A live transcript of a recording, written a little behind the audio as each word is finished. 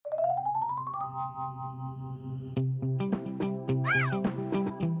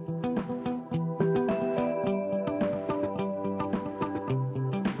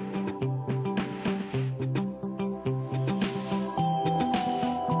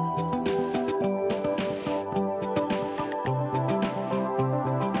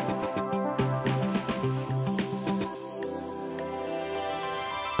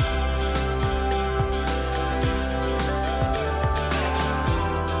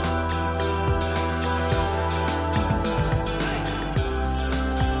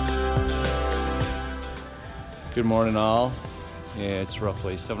Good morning all. Yeah, it's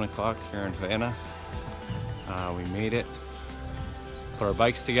roughly 7 o'clock here in Havana. We made it. Put our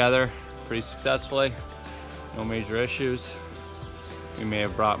bikes together pretty successfully. No major issues. We may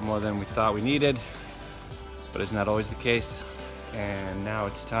have brought more than we thought we needed, but it's not always the case. And now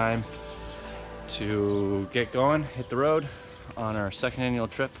it's time to get going, hit the road on our second annual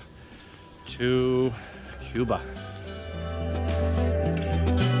trip to Cuba.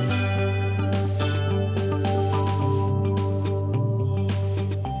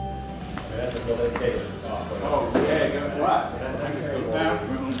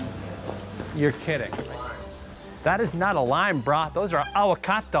 You're kidding. That is not a lime, brah. Those are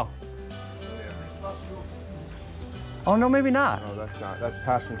avocado. Oh, no, maybe not. No, that's not. That's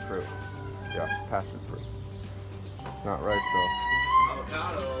passion fruit. Yeah, passion fruit. Not right, though.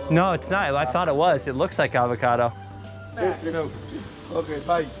 Avocado. No, it's not. I thought it was. It looks like avocado. Okay,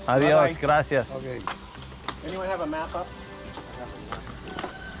 bye. Adios, Bye. gracias. Okay. Anyone have a map up?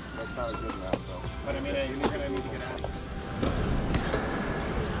 That's not a good map, though. But I mean, you're gonna need to get out.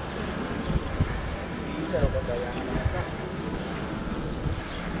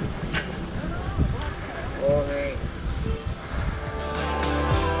 Okay.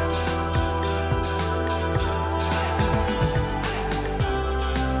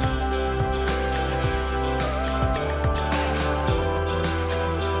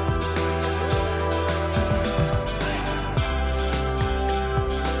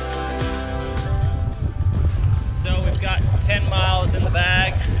 So we've got 10 miles in the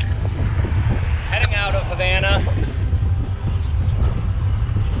bag, heading out of Havana.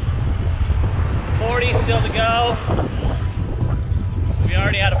 40 still to go. We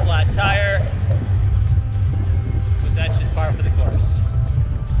already had a flat tire, but that's just par for the course.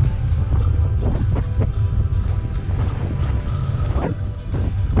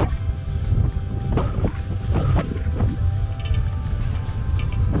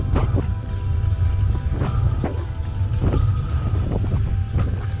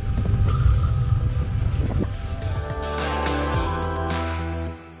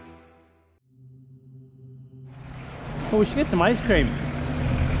 Oh, we should get some ice cream.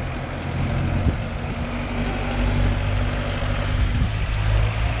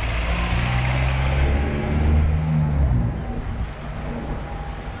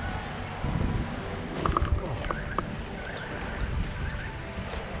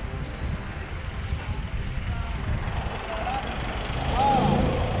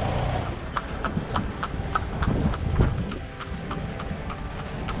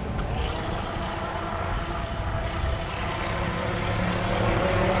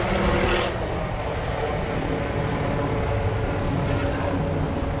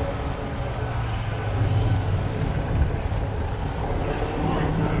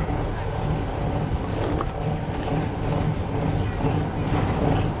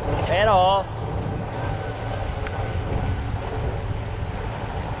 Hello.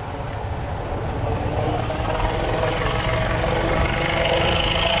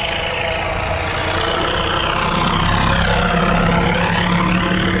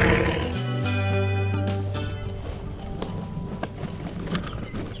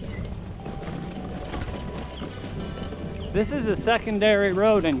 This is a secondary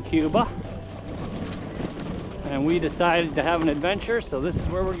road in Cuba, and we decided to have an adventure, so this is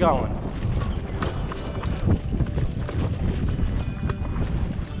where we're going.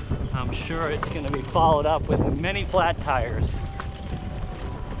 I'm sure it's going to be followed up with many flat tires.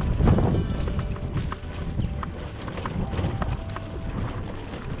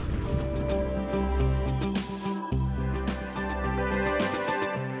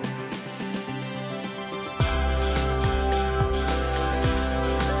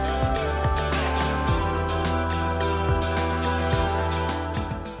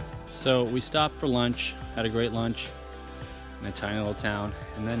 So we stopped for lunch, had a great lunch in a tiny little town,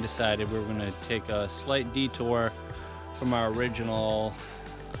 and then decided we were going to take a slight detour from our original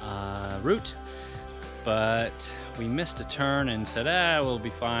route, but we missed a turn and said, we'll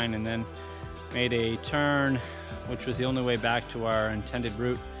be fine, and then made a turn which was the only way back to our intended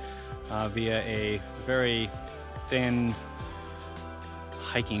route via a very thin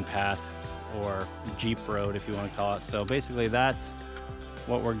hiking path, or Jeep road if you want to call it. So basically that's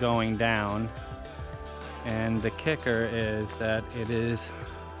what we're going down, and the kicker is that it is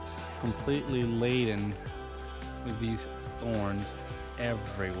completely laden with these thorns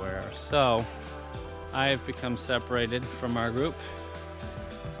everywhere. So I have become separated from our group,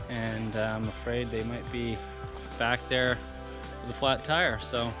 and I'm afraid they might be back there with a flat tire.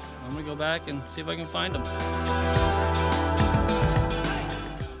 So I'm gonna go back and see if I can find them.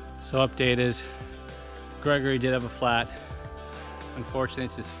 So update is, Gregory did have a flat. Unfortunately,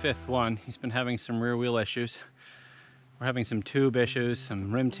 it's his 5th one. He's been having some rear wheel issues. We're having some tube issues,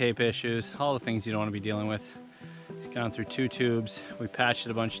 some rim tape issues, all the things you don't want to be dealing with. He's gone through 2 tubes. We patched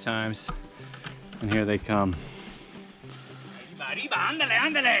it a bunch of times, and here they come. Arriba, ándale,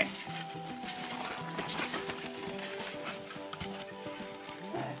 ándale.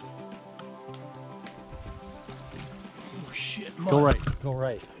 Oh shit, Go right, go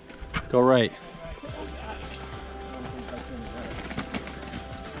right. Go right.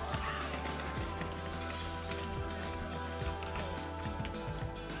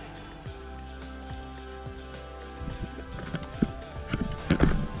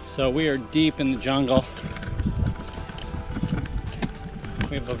 So we are deep in the jungle.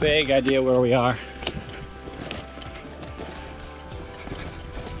 We have a vague idea where we are.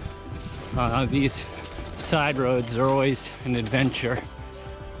 These side roads are always an adventure,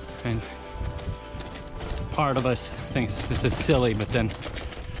 and part of us thinks this is silly, but then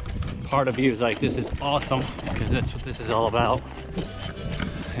part of you is like, this is awesome, because that's what this is all about,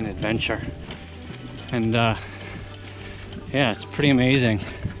 an adventure. And yeah, it's pretty amazing.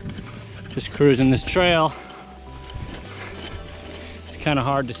 Just cruising this trail. It's kind of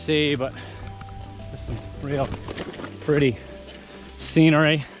hard to see, but there's some real pretty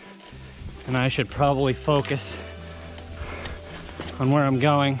scenery, and I should probably focus on where I'm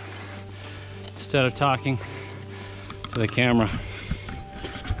going instead of talking to the camera.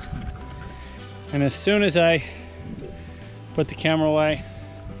 And as soon as I put the camera away,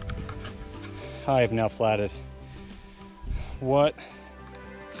 I have now flatted. What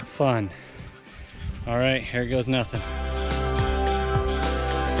fun. All right, here goes nothing.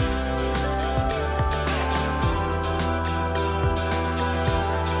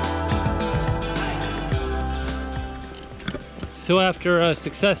 So after a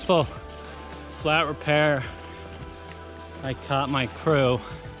successful flat repair, I caught my crew.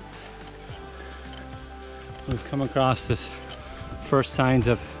 We've come across this first signs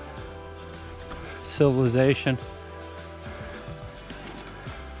of civilization.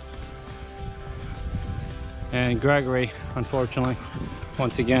 And Gregory, unfortunately,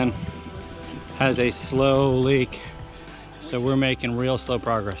 once again, has a slow leak. So we're making real slow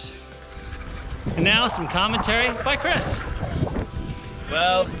progress. And now some commentary by Chris.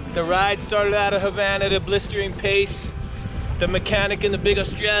 Well, the ride started out of Havana at a blistering pace. The mechanic and the big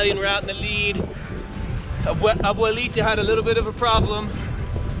Australian were out in the lead. Abuelita had a little bit of a problem.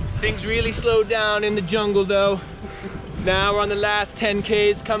 Things really slowed down in the jungle though. Now we're on the last 10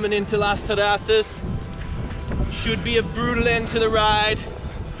 Ks coming into Las Terrazas. Should be a brutal end to the ride.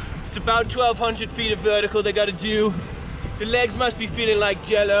 It's about 1,200 feet of vertical they gotta do. The legs must be feeling like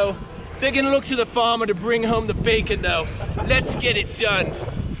jello. They're gonna look to the farmer to bring home the bacon though. Let's get it done.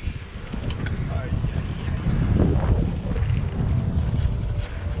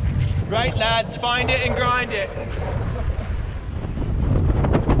 Right lads, find it and grind it.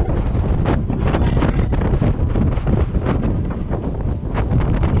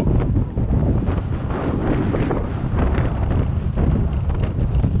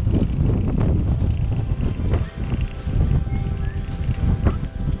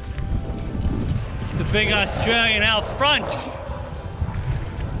 Big Australian out front.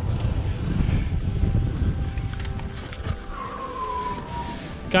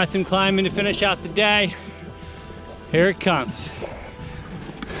 Got some climbing to finish out the day. Here it comes.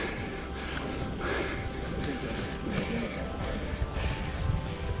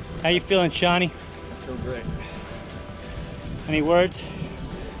 How you feeling, Shawnee? I feel great. Any words?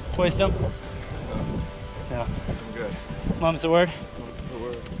 Wisdom? No. I'm good. Mom's the word? The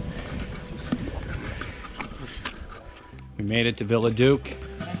word. We made it to Villa Duke. Can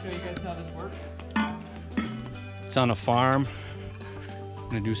I show you guys how this works? It's on a farm. I'm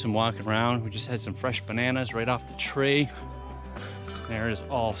gonna do some walking around. We just had some fresh bananas right off the tree. There is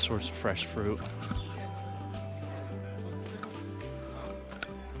all sorts of fresh fruit.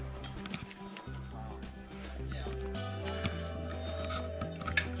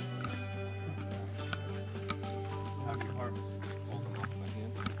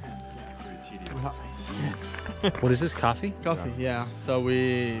 What is this, coffee? Coffee, yeah. So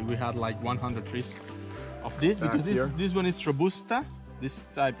we had like 100 trees of this because this one is Robusta, this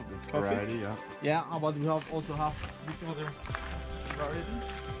type of coffee. Variety, yeah. Yeah, but we also have this other variety.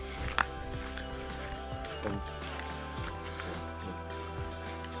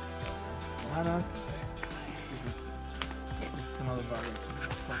 Bananas. This is another variety.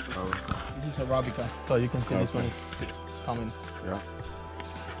 This is Arabica, so you can see this one is coming. Yeah.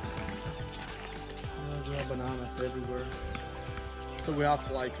 We have bananas everywhere. So we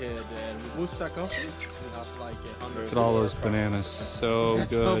have like the Robusta coffee. We have like 100. Look at all those bananas, so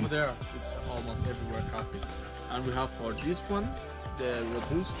That's good. over there. It's almost everywhere coffee. And we have for this one, the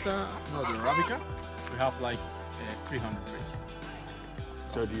Robusta, no, the Arabica. We have like 300 trees.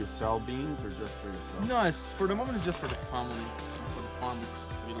 So do you sell beans or just for yourself? No, it's for the moment. It's just for the family, for the farmers.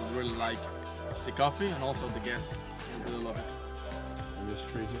 We really like the coffee and also the guests. We really love it. And this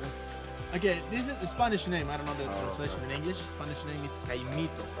tree here? Okay, this is a Spanish name. I don't know the translation in English. Spanish name is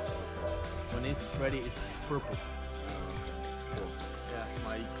Caimito. When it's ready, it's purple. Yeah,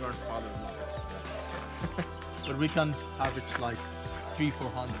 my grandfather loved it. But we can average like 300-400.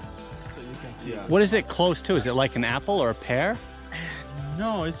 So you can see. Yeah. What is it close to? Is it like an apple or a pear?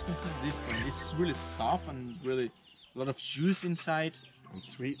 No, it's completely different. It's really soft and really a lot of juice inside. And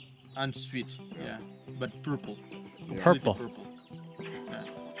sweet? And sweet, yeah. But purple. Yeah. Purple. Purple. Yeah.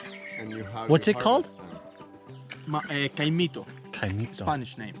 And you, how do What's you it called? harvest them? Caimito, Caimito.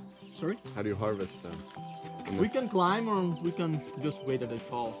 Spanish name. Sorry? How do you harvest them? In We the- can climb or we can just wait that they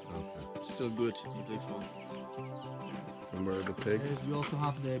fall. Okay. Still good if they fall. And where are the pigs? We also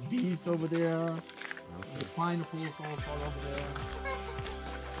have the bees over there. The pineapples all over there.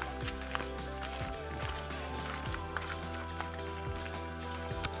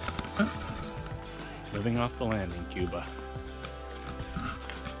 Living off the land in Cuba.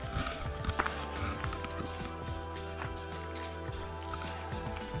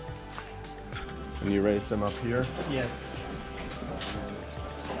 And you raise them up here? Yes.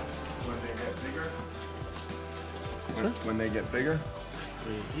 When they get bigger? When they get bigger?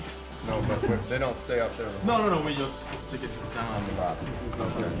 We eat. No, but they don't stay up there. No, we just take it down. On the bottom.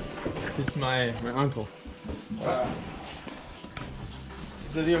 Okay. This is my uncle.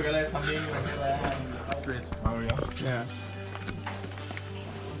 Ese tío que le también Oh yeah. Yeah.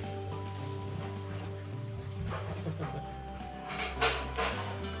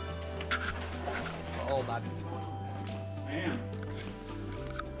 All that is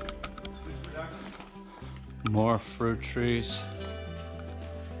More fruit trees.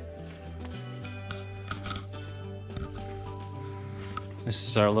 This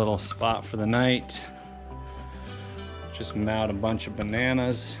is our little spot for the night. Just mowed a bunch of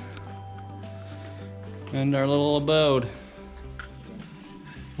bananas. And our little abode.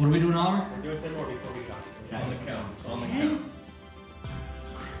 What are we doing, Oliver? We're doing 10 more before we go. On the count. On the count.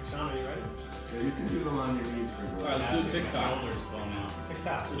 Sean, are you ready? Yeah, you can do them on your knees for good. Alright, let's do a TikTok.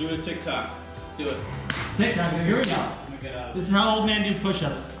 TikTok. We're doing a TikTok. Let's do it. TikTok, here we go. This is how old men do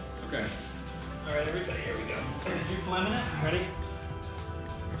push-ups. Okay. Alright, everybody, here we go. You Fleming it? Ready?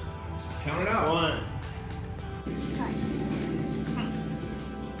 Count it out. 1.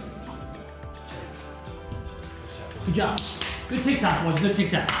 Good job. Good TikTok, boys. Good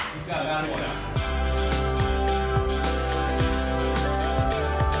TikTok. You got it.